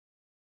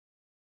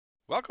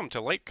Welcome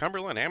to Lake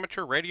Cumberland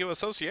Amateur Radio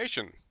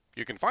Association.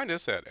 You can find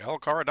us at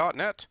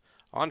LCARA.net,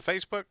 on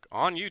Facebook,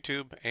 on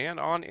YouTube, and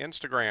on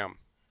Instagram.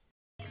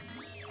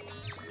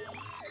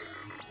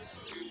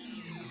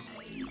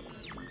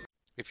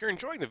 If you're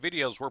enjoying the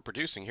videos we're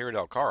producing here at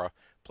LCARA,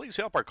 please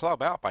help our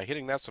club out by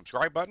hitting that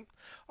subscribe button.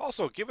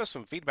 Also, give us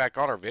some feedback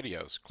on our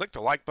videos. Click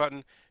the like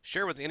button,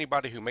 share with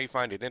anybody who may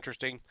find it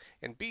interesting,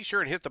 and be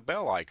sure and hit the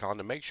bell icon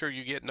to make sure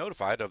you get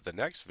notified of the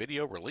next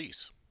video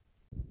release.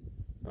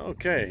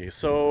 Okay,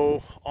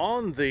 so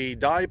on the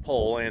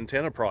dipole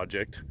antenna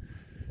project,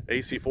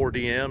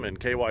 AC4DM and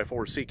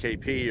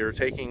KY4CKP are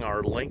taking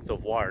our length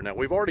of wire. Now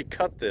we've already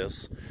cut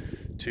this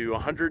to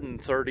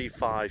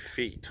 135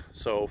 feet.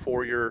 So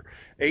for your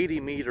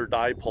 80-meter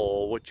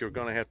dipole, what you're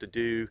going to have to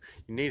do,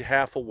 you need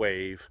half a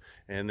wave,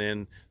 and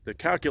then the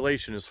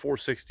calculation is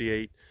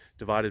 468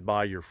 divided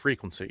by your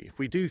frequency. If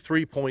we do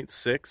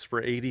 3.6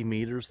 for 80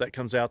 meters, that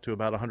comes out to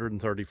about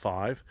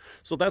 135.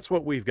 So that's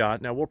what we've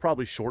got. Now we'll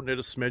probably shorten it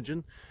a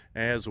smidgen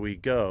as we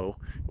go.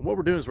 And what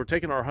we're doing is we're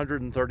taking our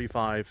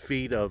 135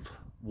 feet of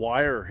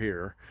wire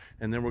here,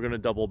 and then we're going to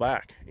double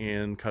back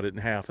and cut it in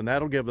half, and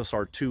that'll give us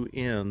our two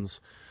ends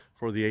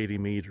for the 80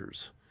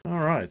 meters. All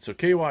right, so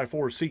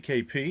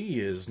KY4CKP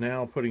is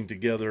now putting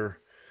together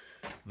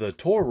the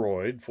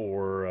toroid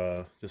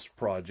for this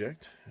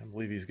project. I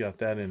believe he's got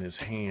that in his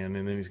hand,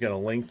 and then he's got a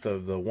length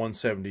of the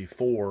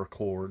 174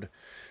 cord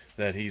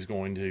that he's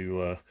going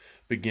to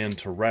begin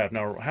to wrap.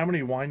 Now, how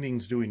many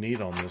windings do we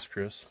need on this,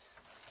 Chris?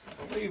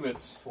 I believe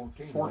it's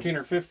 14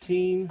 or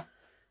 15.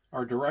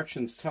 Our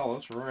directions tell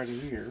us right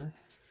here.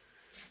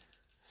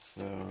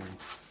 So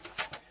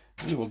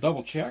we will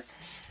double check.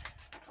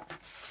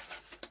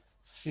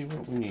 See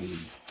what we need.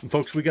 And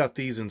folks, we got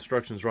these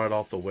instructions right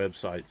off the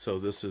website, so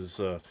this is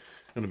going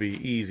to be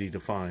easy to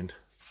find.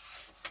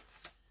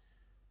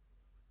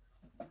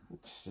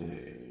 Let's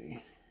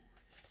see.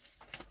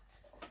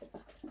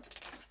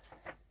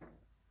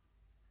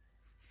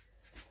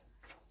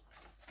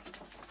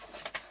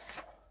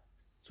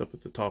 It's up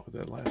at the top of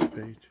that last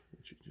page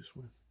that you just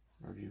went.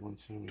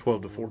 RG174.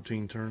 12 to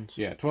 14 turns.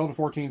 Yeah, 12 to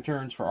 14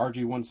 turns for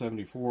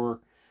RG174.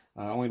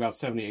 Only about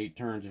 78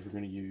 turns if you're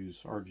going to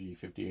use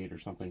RG58 or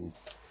something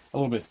a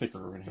little bit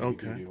thicker and heavy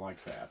duty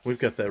like that. We've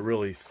got that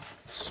really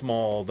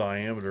small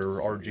diameter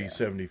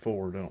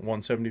RG74, don't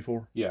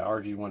 174? Yeah,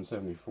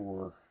 RG174. If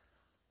we're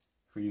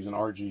using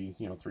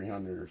RG,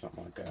 300 or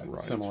something like that,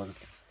 right. Similar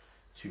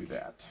to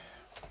that.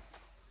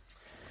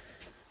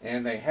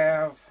 And they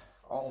have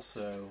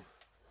also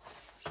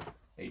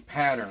a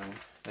pattern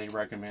they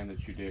recommend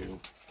that you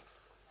do.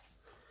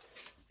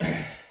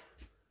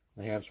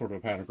 They have sort of a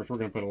pattern. Of course, we're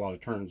going to put a lot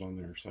of turns on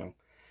there, so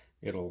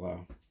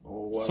it'll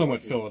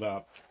somewhat fill it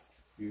up.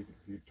 You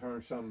turn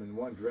something in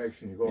one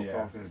direction, you go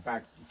across and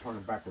back, turn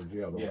it backwards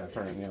the other way. Yeah,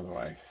 turn it the other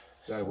way.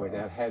 That way,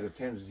 that has a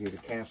tendency to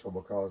cancel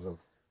because of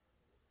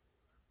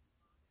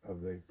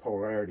the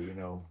polarity,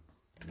 And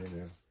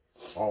then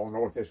all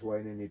north this way,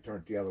 and then you turn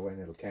it the other way,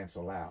 and it'll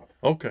cancel out.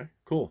 Okay,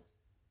 cool.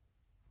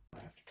 I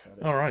have to cut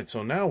it. All right,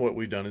 so now what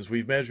we've done is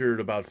we've measured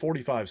about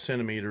 45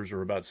 centimeters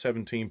or about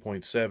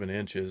 17.7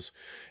 inches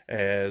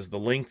as the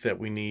length that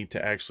we need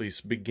to actually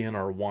begin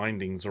our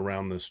windings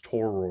around this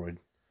toroid.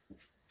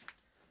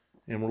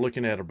 And we're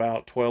looking at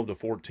about 12 to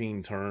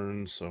 14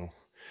 turns, so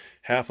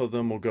half of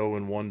them will go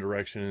in one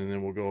direction, and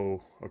then we'll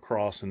go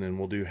across, and then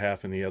we'll do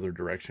half in the other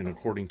direction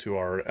according to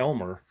our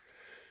Elmer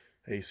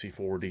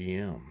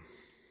AC4DM.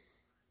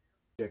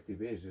 The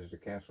objective is to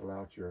cancel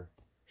out your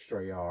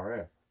stray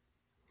RF.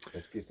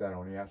 Let's get that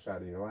on the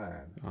outside of your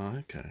line.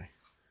 Okay.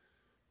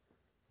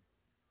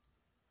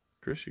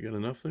 Chris, you got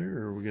enough there,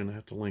 or are we going to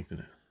have to lengthen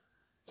it?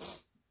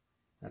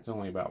 That's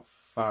only about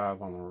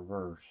 5 on the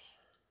reverse.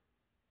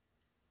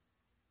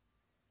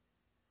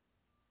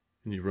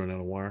 And you've run out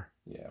of wire?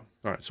 Yeah.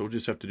 All right, so we'll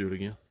just have to do it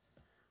again.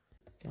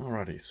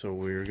 Alrighty, so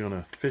we're going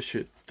to fish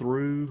it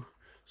through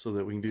so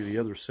that we can do the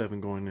other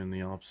 7 going in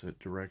the opposite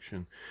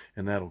direction,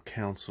 and that'll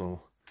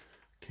cancel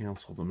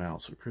them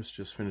out. So Chris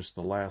just finished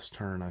the last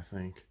turn, I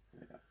think.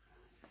 Yeah.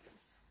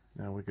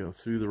 Now we go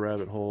through the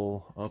rabbit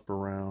hole, up,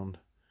 around,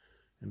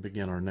 and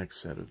begin our next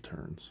set of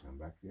turns. Come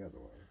back the other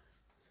way.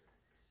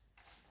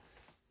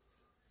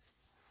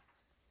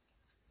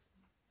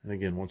 And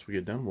again, once we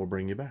get done, we'll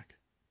bring you back.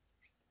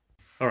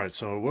 All right,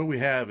 so what we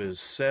have is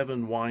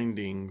 7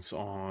 windings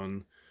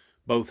on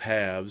both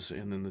halves,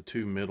 and then the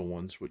 2 middle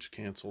ones, which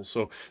cancel.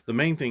 So the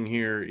main thing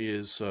here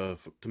is to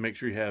make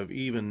sure you have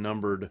even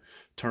numbered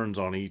turns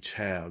on each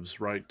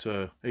halves, right,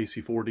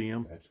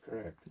 AC4DM? That's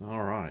correct.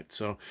 All right,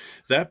 so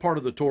that part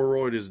of the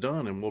toroid is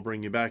done, and we'll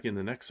bring you back in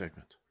the next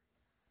segment.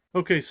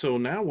 Okay, so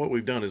now what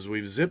we've done is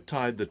we've zip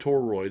tied the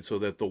toroid so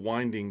that the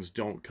windings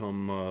don't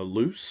come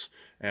loose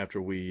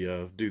after we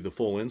do the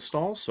full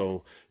install.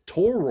 So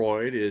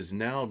toroid is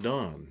now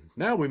done.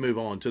 Now we move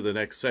on to the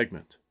next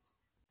segment.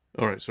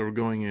 All right, so we're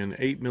going in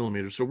 8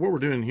 millimeters. So what we're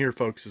doing here,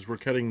 folks, is we're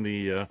cutting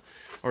the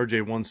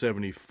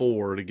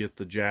RJ174 to get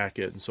the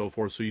jacket and so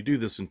forth. So you do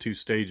this in 2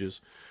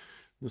 stages.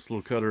 This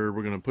little cutter,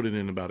 we're going to put it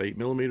in about 8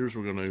 millimeters.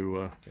 We're going to...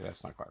 Okay,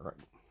 that's not quite right.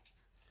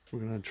 We're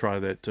going to try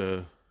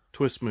that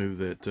twist move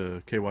that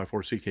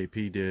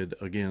KY4CKP did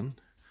again.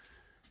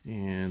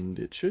 And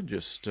it should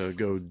just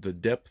go the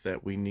depth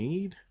that we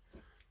need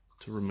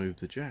to remove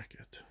the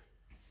jacket.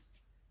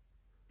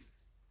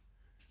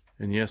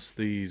 And yes,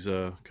 these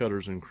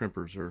cutters and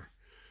crimpers are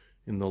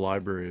in the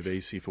library of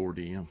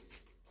AC4DM.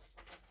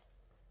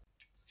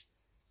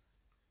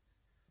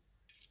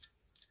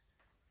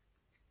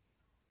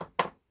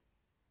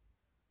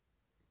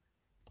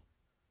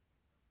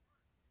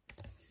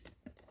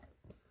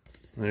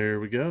 There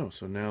we go.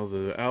 So now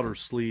the outer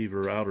sleeve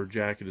or outer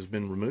jacket has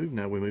been removed.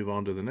 Now we move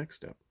on to the next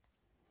step.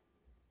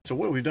 So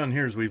what we've done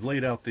here is we've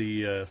laid out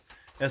the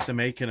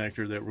SMA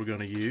connector that we're going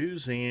to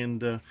use,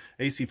 and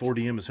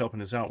AC4DM is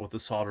helping us out with the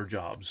solder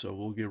job. So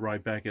we'll get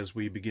right back as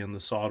we begin the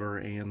solder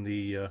and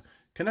the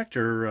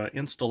connector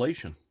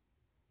installation.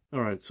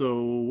 All right,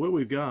 so what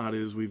we've got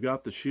is we've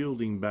got the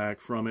shielding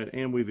back from it,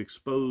 and we've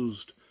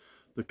exposed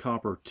the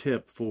copper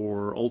tip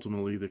for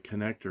ultimately the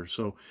connector.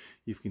 So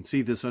you can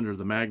see this under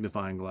the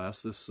magnifying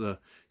glass. This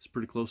is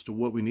pretty close to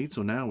what we need.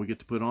 So now we get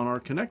to put on our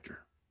connector.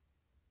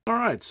 All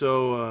right,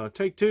 so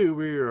take two.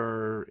 We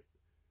are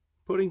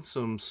putting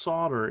some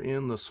solder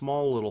in the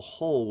small little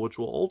hole, which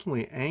will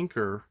ultimately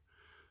anchor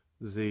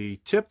the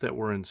tip that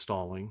we're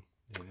installing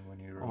when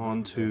you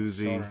onto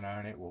the soldering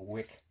iron, it will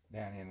wick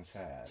down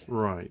inside.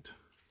 Right.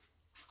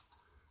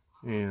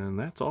 And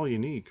that's all you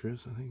need,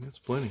 Chris. I think that's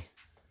plenty.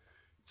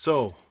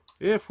 So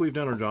if we've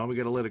done our job, we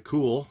got to let it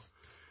cool.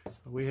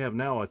 We have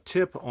now a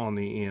tip on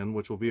the end,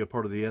 which will be a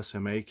part of the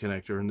SMA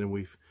connector, and then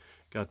we've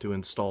got to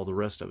install the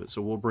rest of it.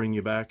 So we'll bring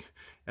you back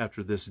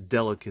after this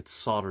delicate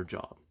solder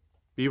job.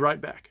 Be right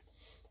back.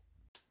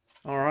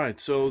 All right,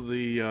 so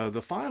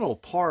the final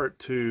part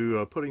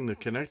to putting the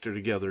connector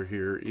together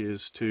here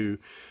is to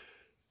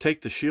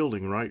take the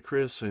shielding, right,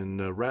 Chris,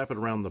 and wrap it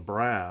around the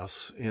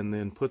brass, and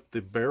then put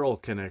the barrel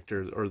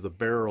connector, or the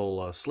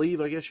barrel sleeve,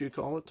 I guess you'd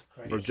call it,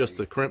 or just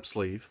the crimp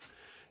sleeve,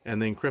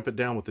 and then crimp it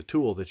down with the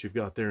tool that you've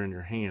got there in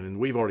your hand. And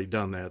we've already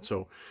done that.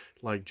 So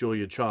like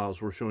Julia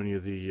Childs, we're showing you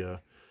the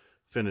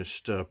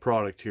finished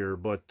product here.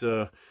 But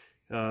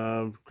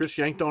Chris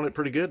yanked on it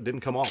pretty good.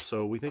 Didn't come off.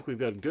 So we think we've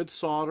got good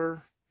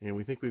solder, and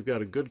we think we've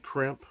got a good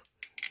crimp.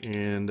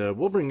 And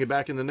we'll bring you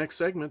back in the next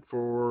segment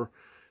for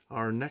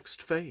our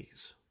next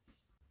phase.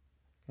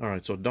 All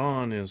right, so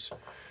Don is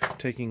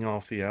taking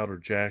off the outer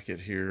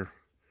jacket here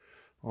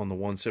on the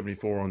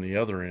 174 on the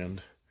other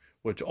end,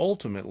 which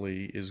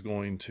ultimately is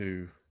going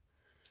to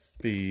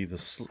be the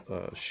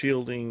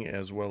shielding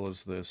as well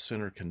as the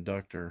center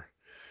conductor.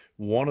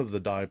 One of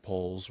the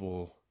dipoles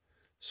will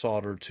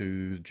solder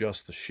to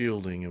just the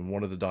shielding, and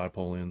one of the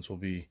dipole ends will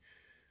be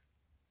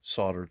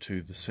soldered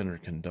to the center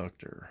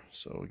conductor.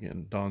 So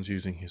again, Don's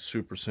using his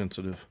super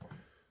sensitive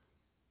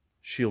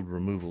shield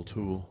removal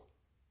tool.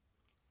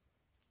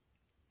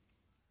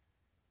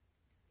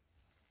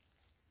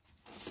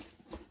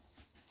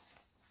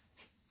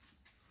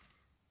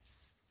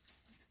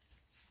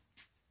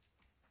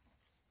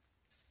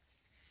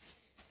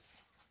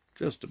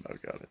 Just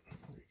about got it.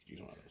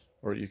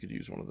 Or you could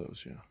use one of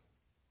those, yeah.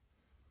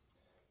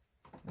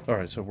 All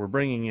right, so we're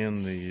bringing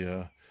in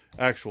the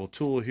actual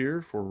tool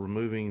here for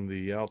removing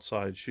the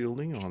outside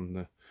shielding on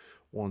the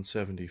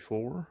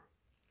 174.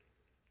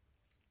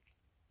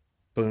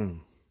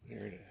 Boom.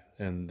 There it is.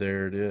 And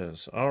there it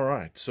is. All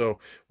right, so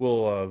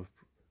we'll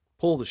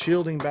pull the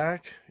shielding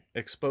back,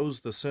 expose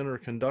the center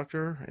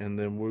conductor, and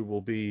then we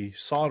will be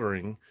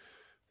soldering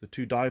the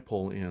two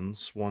dipole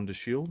ends, one to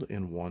shield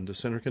and one to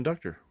center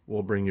conductor.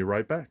 We'll bring you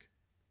right back.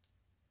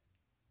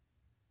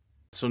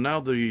 So now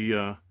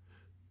the,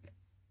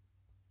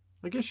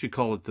 I guess you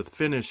call it the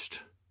finished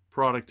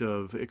product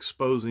of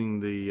exposing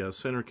the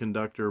center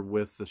conductor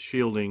with the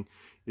shielding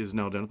is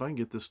now done. If I can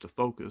get this to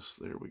focus,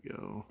 there we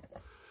go.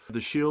 The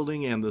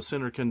shielding and the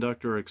center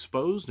conductor are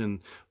exposed,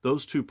 and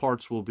those two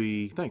parts will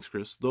be, thanks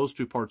Chris, those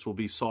two parts will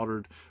be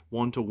soldered,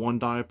 one to one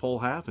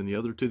dipole half and the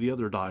other to the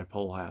other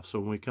dipole half. So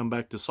when we come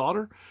back to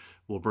solder,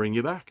 we'll bring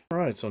you back. All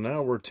right, so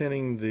now we're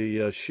tinning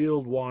the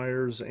shield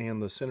wires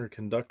and the center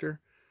conductor.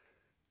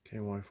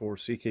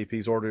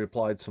 KY4CKP's already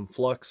applied some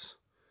flux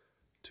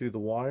to the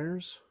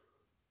wires.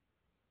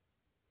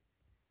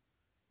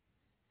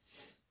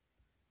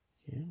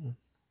 Yeah.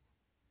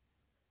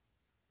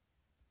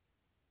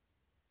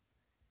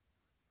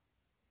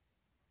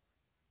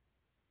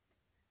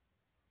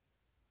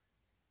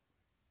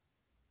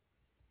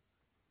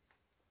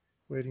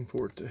 Waiting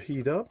for it to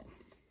heat up.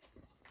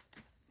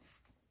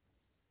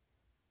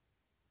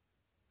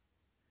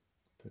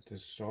 Put the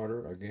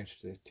solder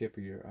against the tip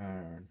of your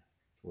iron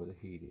where the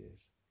heat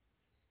is.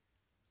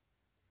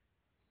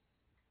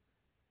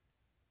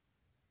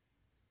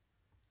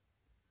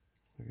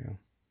 There we go.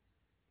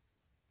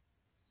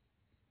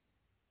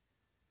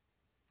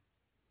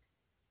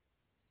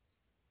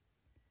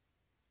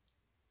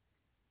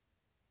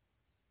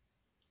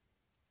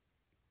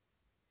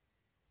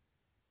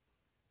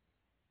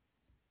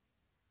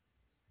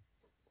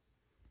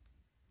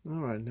 All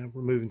right, now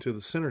we're moving to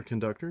the center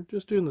conductor,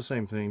 just doing the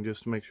same thing,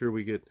 just to make sure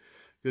we get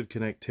good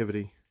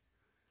connectivity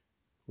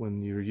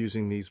when you're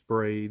using these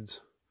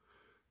braids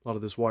A lot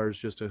of this wire is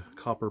just a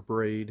copper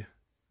braid.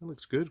 That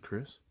looks good,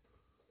 Chris.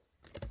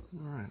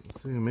 All right,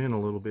 let's zoom in a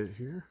little bit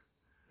here.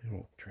 And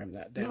we'll trim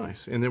that down.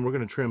 Nice. And then we're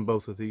going to trim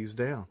both of these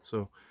down.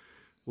 So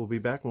we'll be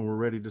back when we're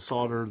ready to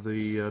solder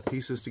the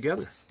pieces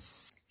together.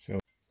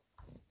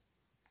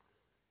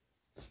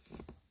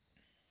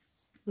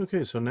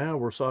 Okay, so now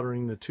we're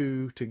soldering the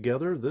two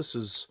together. This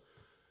is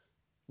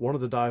one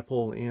of the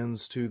dipole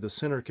ends to the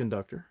center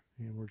conductor,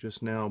 and we're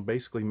just now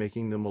basically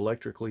making them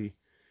electrically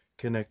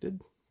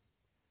connected.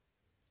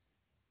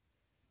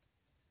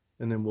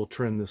 And then we'll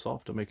trim this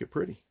off to make it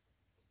pretty.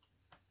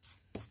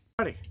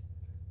 Alrighty,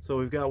 so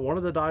we've got one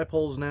of the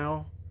dipoles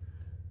now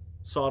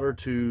soldered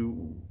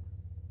to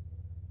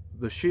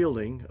the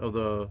shielding of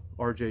the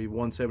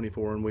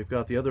RJ174, and we've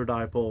got the other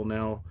dipole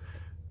now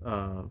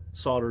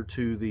soldered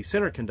to the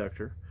center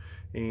conductor,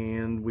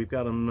 and we've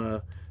got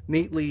them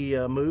neatly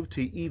moved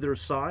to either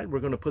side.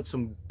 We're going to put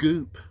some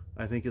goop,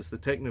 I think is the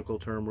technical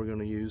term we're going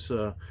to use,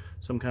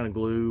 some kind of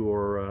glue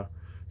or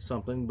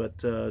something, but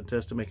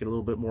just to make it a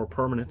little bit more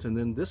permanent, and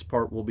then this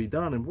part will be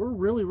done. And we're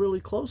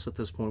really close at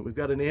this point. We've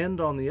got an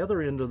end on the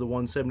other end of the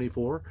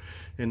 174,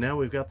 and now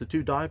we've got the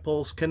two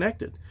dipoles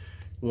connected.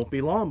 Won't be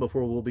long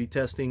before we'll be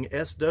testing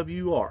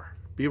SWR.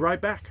 Be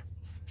right back.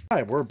 All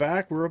right, we're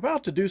back. We're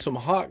about to do some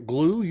hot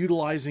glue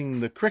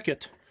utilizing the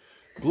Cricut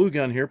glue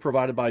gun here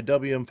provided by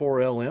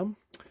WM4LM.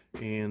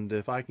 And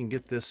if I can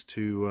get this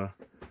to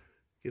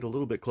get a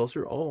little bit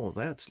closer. Oh,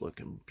 that's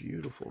looking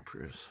beautiful,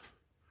 Chris.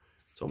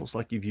 It's almost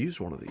like you've used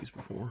one of these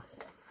before.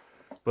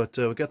 But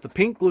we got the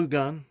pink glue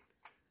gun,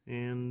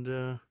 and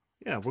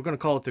yeah, we're going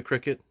to call it the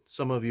Cricut.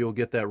 Some of you will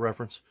get that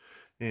reference.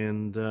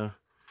 And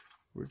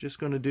we're just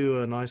going to do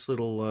a nice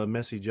little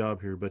messy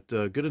job here, but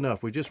good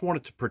enough. We just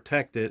wanted to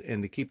protect it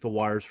and to keep the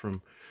wires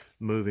from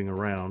moving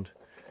around.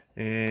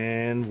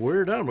 And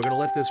we're done. We're going to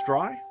let this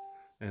dry,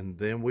 and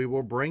then we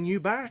will bring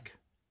you back.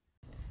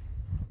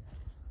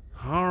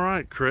 All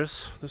right,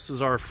 Chris, this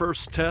is our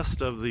first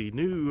test of the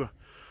new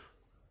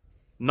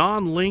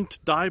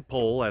non-linked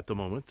dipole at the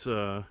moment.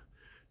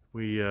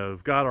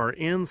 We've got our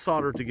ends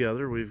soldered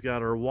together. We've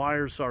got our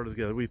wires soldered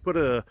together. We put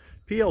a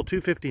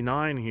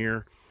PL259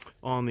 here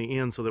on the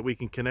end so that we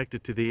can connect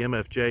it to the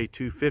MFJ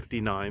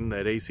 259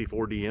 that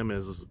AC4DM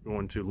is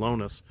going to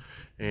loan us,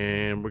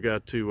 and we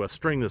got to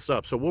string this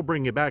up. So we'll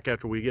bring you back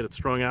after we get it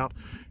strung out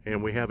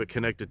and we have it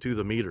connected to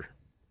the meter.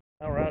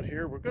 Now we're out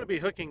here, we're going to be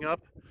hooking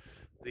up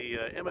the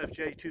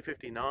MFJ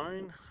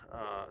 259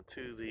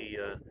 to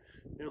the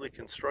newly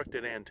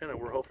constructed antenna.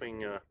 We're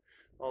hoping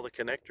all the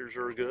connectors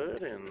are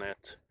good and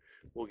that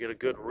we'll get a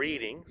good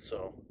reading.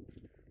 So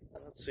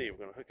let's see, we're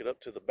going to hook it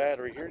up to the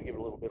battery here, give it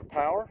a little bit of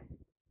power.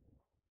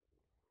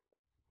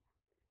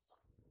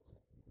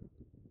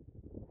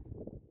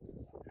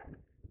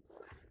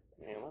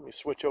 And let me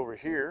switch over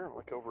here and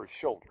look over his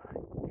shoulder.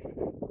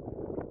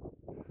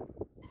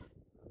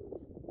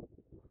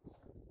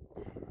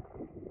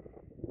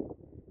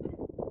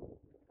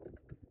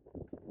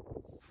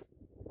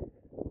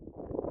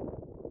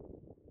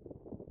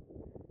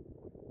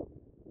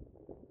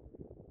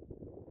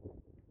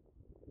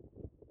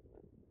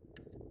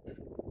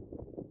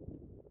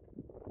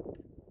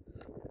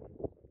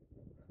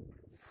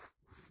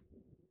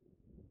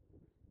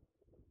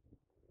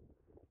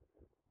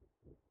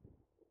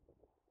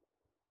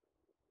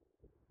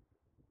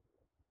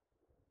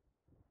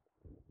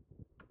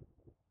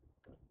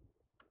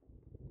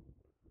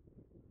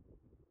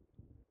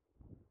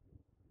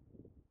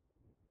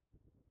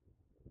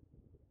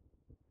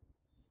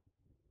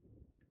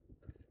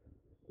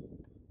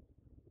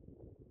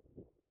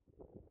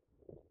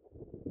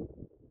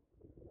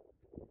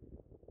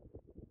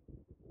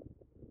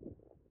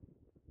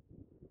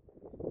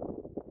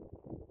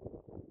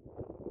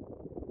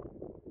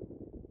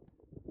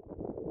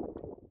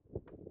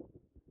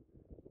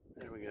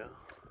 There we go.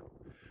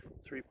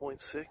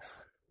 3.6.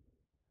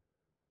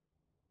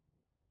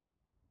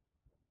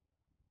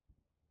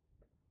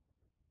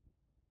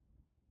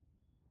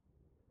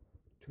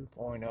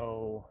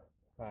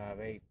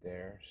 .058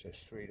 there, says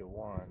 3 to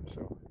 1,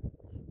 so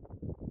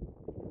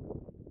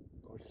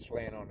of course it's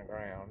laying on the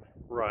ground.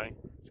 Right.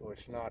 So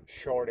it's not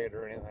shorted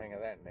or anything of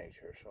that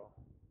nature, so.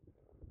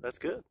 That's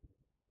good.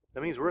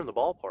 That means we're in the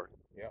ballpark.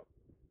 Yep.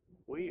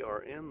 We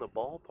are in the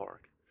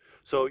ballpark.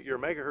 So your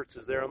megahertz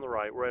is there on the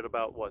right. We're at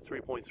about, what,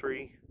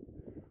 3.3?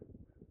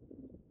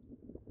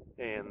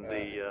 And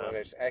the... well,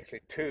 it's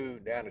actually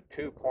 2 down to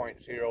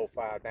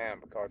 2.05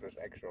 down because it's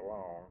extra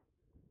long.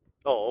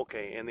 Oh,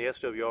 okay. And the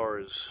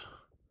SWR is...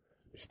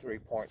 It's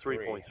 3.3.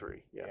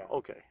 3.3. Yeah, Yeah.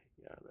 okay.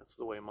 Yeah, that's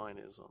the way mine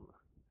is on the...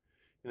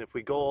 And if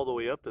we go all the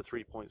way up to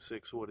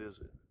 3.6, what is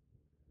it?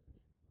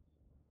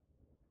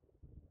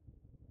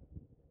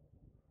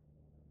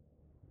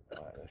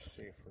 All right, let's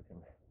see if we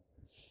can...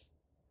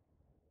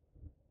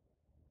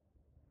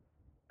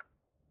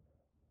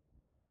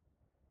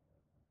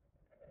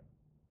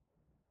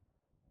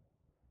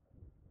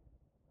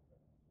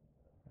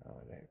 Oh,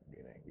 it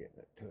ain't getting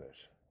it to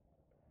us.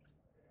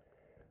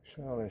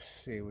 So let's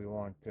see, we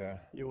want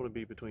You want to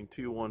be between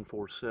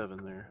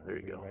 2147 there. There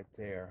you go. right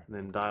there. And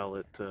then dial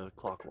it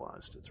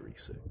clockwise to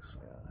 36.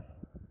 Yeah.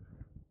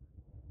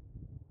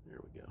 There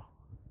we go.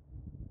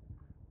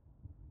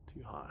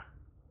 Too high.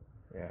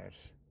 Yeah,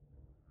 it's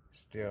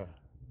still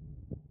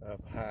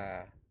up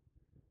high.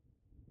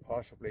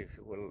 Possibly if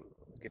we'll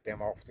get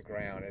them off the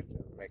ground,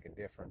 it'll make a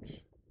difference.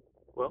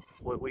 Well,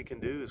 what we can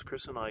do is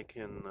Chris and I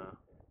can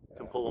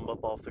pull them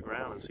up off the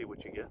ground and see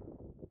what you get.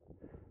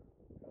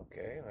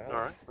 Okay, well.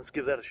 All right, let's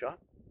give that a shot.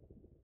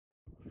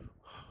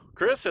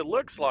 Chris, it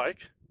looks like,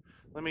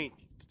 let me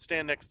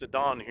stand next to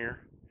Don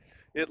here.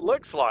 It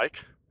looks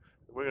like,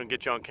 we're going to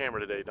get you on camera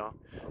today, Don,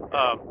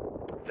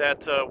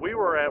 that we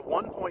were at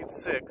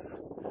 1.6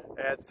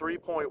 at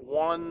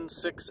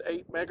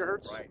 3.168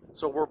 megahertz. Right.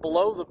 So we're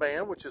below the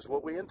band, which is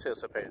what we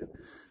anticipated.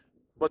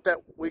 But that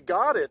we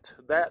got it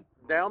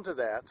down to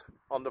that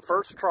on the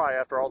first try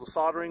after all the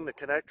soldering, the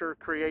connector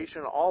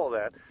creation, all of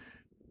that.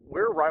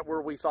 We're right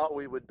where we thought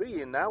we would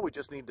be, and now we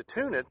just need to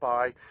tune it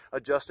by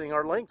adjusting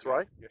our length,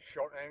 right? Just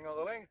shortening of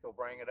the length will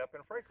bring it up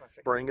in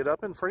frequency. Bring it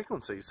up in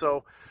frequency.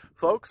 So,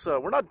 folks,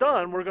 we're not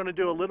done. We're going to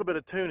do a little bit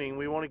of tuning.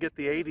 We want to get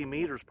the 80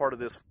 meters part of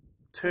this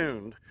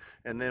tuned,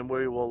 and then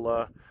we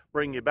will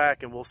bring you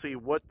back, and we'll see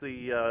what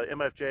the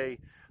MFJ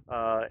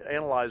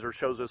analyzer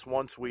shows us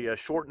once we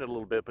shorten it a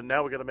little bit. But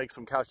now we're going to make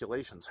some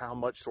calculations. How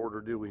much shorter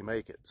do we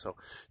make it? So,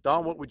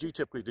 Don, what would you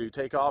typically do?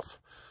 Take off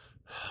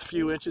a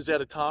few inches at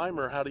a time,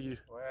 or how do you?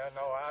 Well,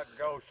 no, I'd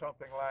go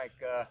something like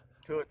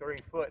 2 or 3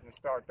 foot and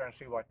start there and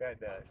see what that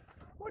does.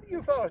 What are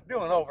you fellas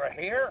doing over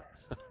here?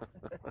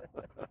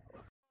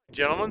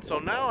 Gentlemen, so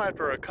now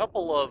after a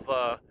couple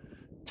of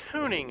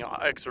tuning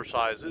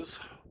exercises,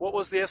 what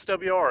was the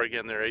SWR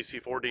again there,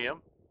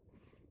 AC4DM?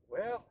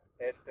 Well,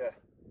 at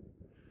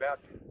about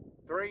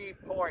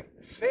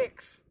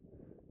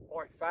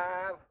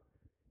 3.6.5,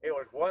 it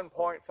was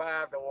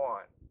 1.5 to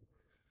 1.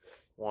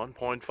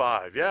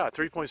 1.5, yeah,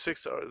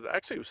 3.6,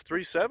 actually it was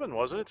 3.7,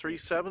 wasn't it?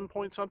 3.7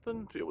 point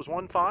something, it was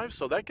 1.5,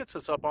 so that gets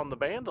us up on the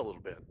band a little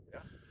bit.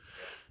 Yeah.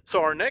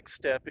 So our next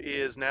step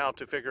is now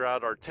to figure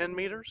out our 10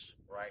 meters,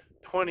 Right.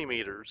 20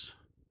 meters,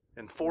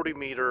 and 40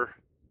 meter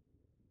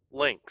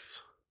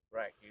lengths.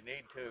 Right. You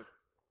need to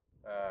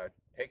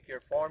take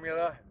your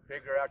formula and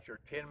figure out your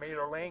 10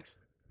 meter lengths,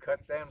 cut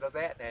them to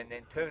that, and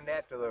then tune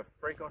that to the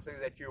frequency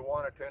that you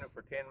want to tune it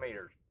for 10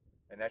 meters.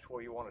 And that's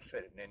where you want to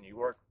set it. And then you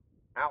work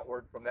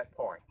outward from that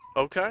point.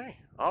 Okay.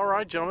 All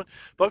right, gentlemen.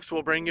 Folks,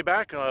 we'll bring you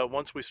back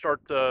once we start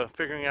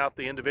figuring out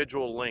the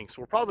individual lengths.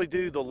 We'll probably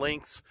do the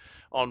lengths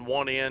on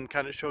one end,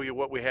 kind of show you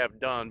what we have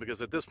done,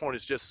 because at this point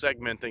it's just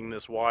segmenting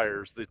this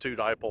wires, the 2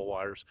 dipole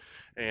wires,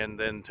 and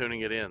then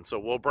tuning it in. So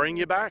we'll bring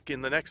you back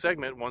in the next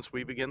segment once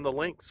we begin the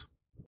lengths.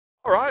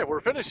 All right,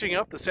 we're finishing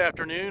up this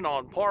afternoon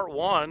on part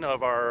 1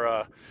 of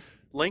our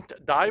linked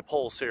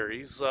dipole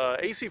series.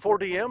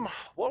 AC4DM,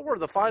 what were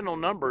the final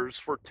numbers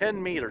for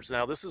 10 meters?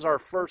 Now, this is our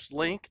first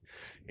link,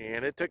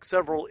 and it took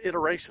several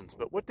iterations,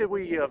 but what did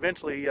we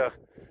eventually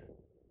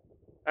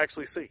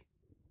actually see?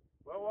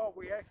 Well, what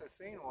we actually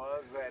seen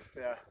was that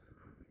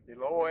the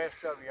low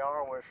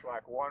SWR was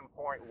like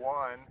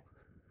 1.1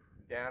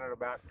 down at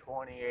about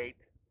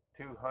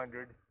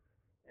 28,200,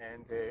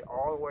 and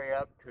all the way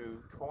up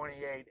to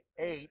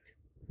 28.8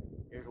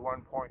 is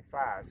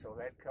 1.5, so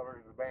that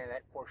covers the band,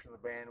 that portion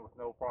of the band with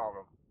no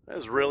problem.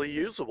 That's really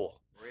usable.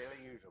 Really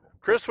usable.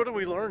 Chris, what did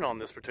we learn on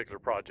this particular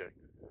project?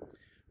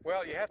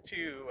 Well, you have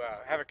to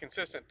have a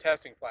consistent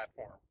testing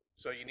platform.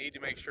 So you need to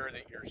make sure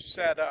that you're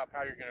set up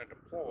how you're going to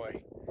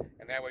deploy,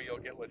 and that way you'll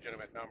get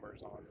legitimate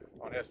numbers on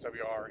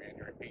SWR and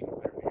your impedance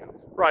and everything else.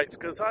 Right,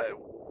 because I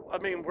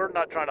mean, we're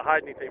not trying to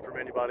hide anything from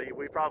anybody.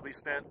 We probably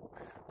spent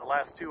the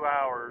last 2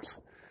 hours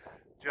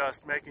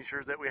just making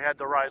sure that we had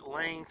the right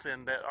length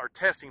and that our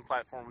testing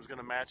platform was going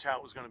to match how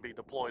it was going to be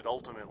deployed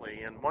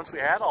ultimately. And once we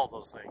had all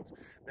those things,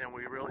 then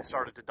we really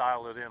started to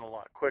dial it in a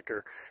lot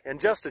quicker. And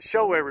just to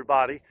show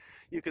everybody,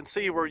 you can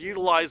see we're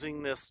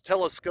utilizing this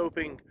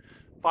telescoping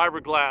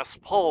fiberglass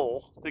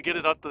pole to get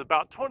it up to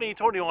about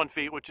 21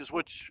 feet, which is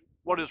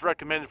what is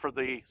recommended for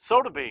the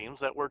Sotabeams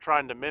that we're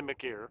trying to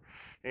mimic here.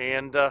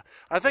 And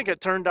I think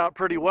it turned out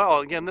pretty well.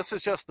 Again, this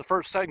is just the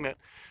first segment,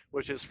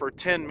 which is for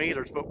 10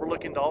 meters, but we're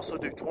looking to also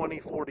do 20,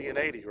 40, and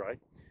 80, right?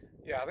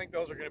 Yeah, I think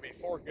those are going to be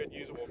 4 good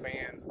usable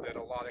bands that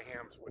a lot of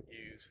hams would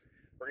use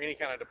for any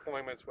kind of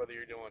deployments, whether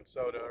you're doing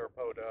SOTA or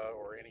POTA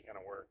or any kind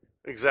of work.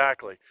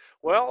 Exactly.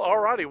 Well,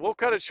 alrighty, we'll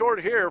cut it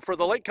short here. For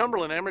the Lake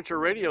Cumberland Amateur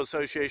Radio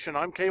Association,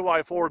 I'm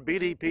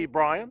KY4BDP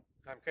Brian.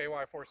 I'm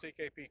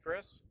KY4CKP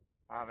Chris.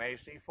 I'm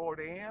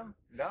AC4DM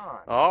Don.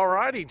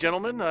 Alrighty,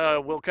 gentlemen,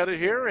 we'll cut it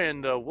here,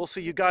 and we'll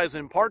see you guys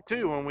in part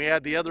 2 when we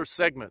add the other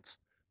segments.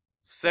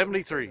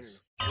 73s.